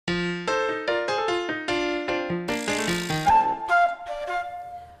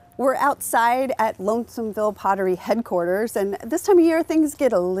We're outside at Lonesomeville Pottery headquarters, and this time of year things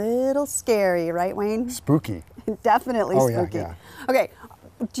get a little scary, right, Wayne? Spooky. Definitely spooky. Yeah. Okay,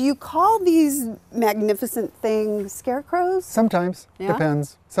 do you call these magnificent things scarecrows? Sometimes, Yeah?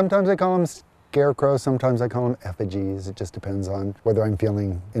 depends. Sometimes I call them scarecrows, sometimes I call them effigies. It just depends on whether I'm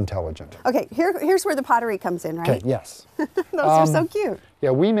feeling intelligent. Okay, here's where the pottery comes in, right? Okay, yes. Those are so cute. Yeah,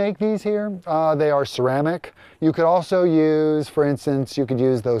 we make these here. They are ceramic. You could also use, for instance, you could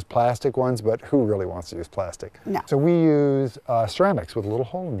use those plastic ones, but who really wants to use plastic? No. So we use ceramics with a little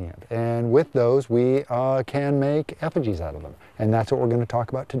hole in the end. And with those, we can make effigies out of them. And that's what we're going to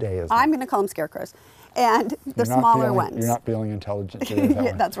talk about today. I'm going to call them scarecrows. And the smaller ones. You're not feeling intelligent today.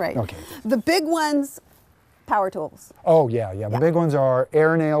 Yeah, that's right. Okay. The big ones, power tools. Oh, yeah. The big ones are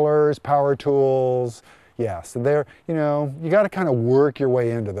air nailers, power tools. Yeah, so they're, you got to kind of work your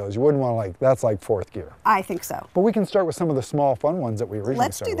way into those. You wouldn't want to that's like fourth gear. I think so. But we can start with some of the small fun ones that we originally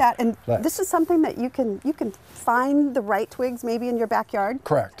Let's do that. And this is something that you can find the right twigs maybe in your backyard.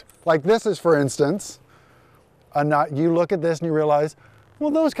 Correct. Like this is, for instance, you look at this and you realize, well,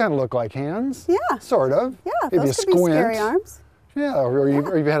 those kind of look like hands. Yeah. Sort of. Yeah, if those you could squint, be scary arms. Yeah, or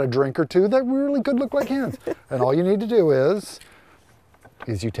you've had a drink or two that really could look like hands. And all you need to do is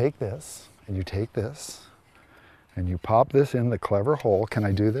you take this and you take this and you pop this in the clever hole. Can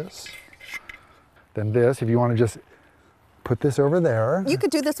I do this? Then this, if you want to just put this over there. You could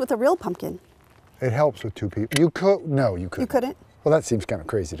do this with a real pumpkin. It helps with two people. You could, no, you couldn't. You couldn't? Well, that seems kind of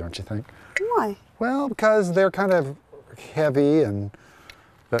crazy, don't you think? Why? Well, because they're kind of heavy and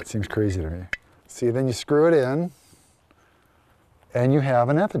that seems crazy to me. See, then you screw it in and you have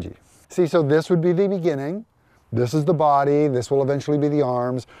an effigy. See, so this would be the beginning. This is the body. This will eventually be the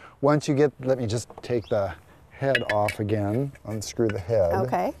arms. Once you get, let me just take the head off again, unscrew the head.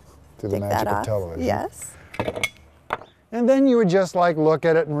 Okay. Through the magic of television. Yes. And then you would just look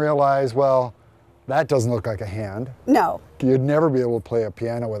at it and realize, well, that doesn't look like a hand. No. You'd never be able to play a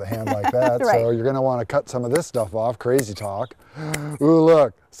piano with a hand like that. Right. So you're going to want to cut some of this stuff off, crazy talk. Ooh,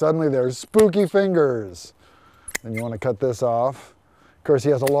 look, suddenly there's spooky fingers. And you want to cut this off. Of course,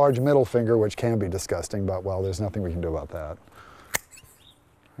 he has a large middle finger, which can be disgusting, but well, there's nothing we can do about that.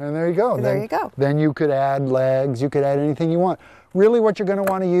 And there you go. There you go. Then you could add legs, you could add anything you want. Really what you're going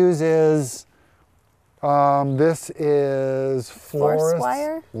to want to use is, this is florist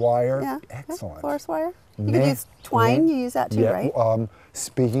wire. Yeah. Excellent. Florist wire. You could use twine, you use that too, right?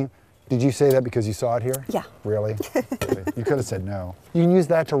 Did you say that because you saw it here? Yeah. Really? You could have said no. You can use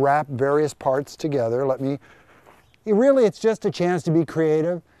that to wrap various parts together. Really, it's just a chance to be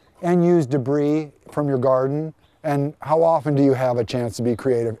creative and use debris from your garden. And how often do you have a chance to be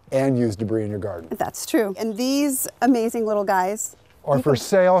creative and use debris in your garden? That's true. And these amazing little guys are for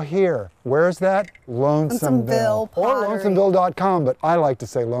sale here. Where's that? Lonesomeville. Or Lonesomeville.com, but I like to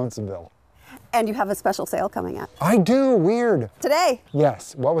say Lonesomeville. And you have a special sale coming up. I do, weird. Today.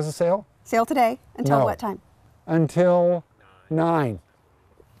 Yes. What was the sale? Sale today. Until what time? Until 9.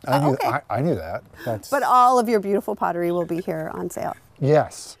 Okay. I knew that. But all of your beautiful pottery will be here on sale.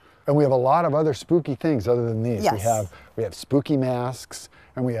 Yes. And we have a lot of other spooky things other than these. Yes. We have spooky masks,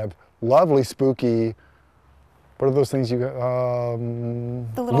 and we have lovely spooky, what are those things you got?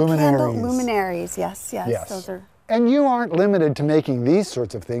 The little luminaries. Luminaries, yes. Those are. And you aren't limited to making these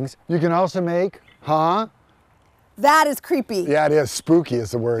sorts of things. You can also make, That is creepy. Yeah, it is. Spooky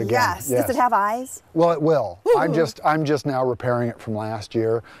is the word again. Yes. Does it have eyes? Well, it will. I'm just now repairing it from last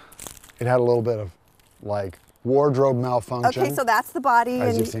year. It had a little bit of wardrobe malfunction. Okay, so that's the body.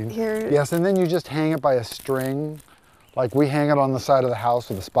 As you've seen. Yes, and then you just hang it by a string. Like we hang it on the side of the house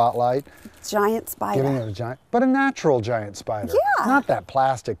with a spotlight. Giant spider. Giving it a natural giant spider. Yeah. Not that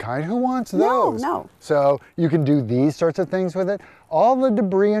plastic kind. Who wants those? No. So you can do these sorts of things with it. All the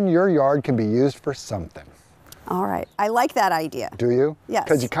debris in your yard can be used for something. All right. I like that idea. Do you? Yes.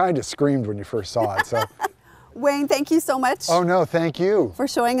 Because you kind of screamed when you first saw it. So. Wayne, thank you so much. Oh, no, thank you. For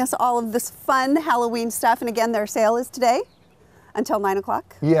showing us all of this fun Halloween stuff. And again, their sale is today until 9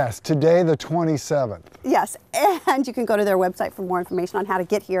 o'clock. Yes, today the 27th. Yes, and you can go to their website for more information on how to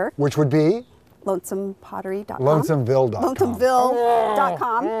get here. Which would be? Lonesomepottery.com. Lonesomeville.com.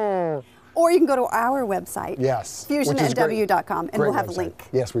 Lonesomeville.com. Or you can go to our website. Yes. FusionNW.com, and we'll have a link.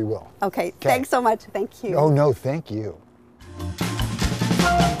 Yes, we will. Okay, thanks so much. Thank you. Oh, no, thank you.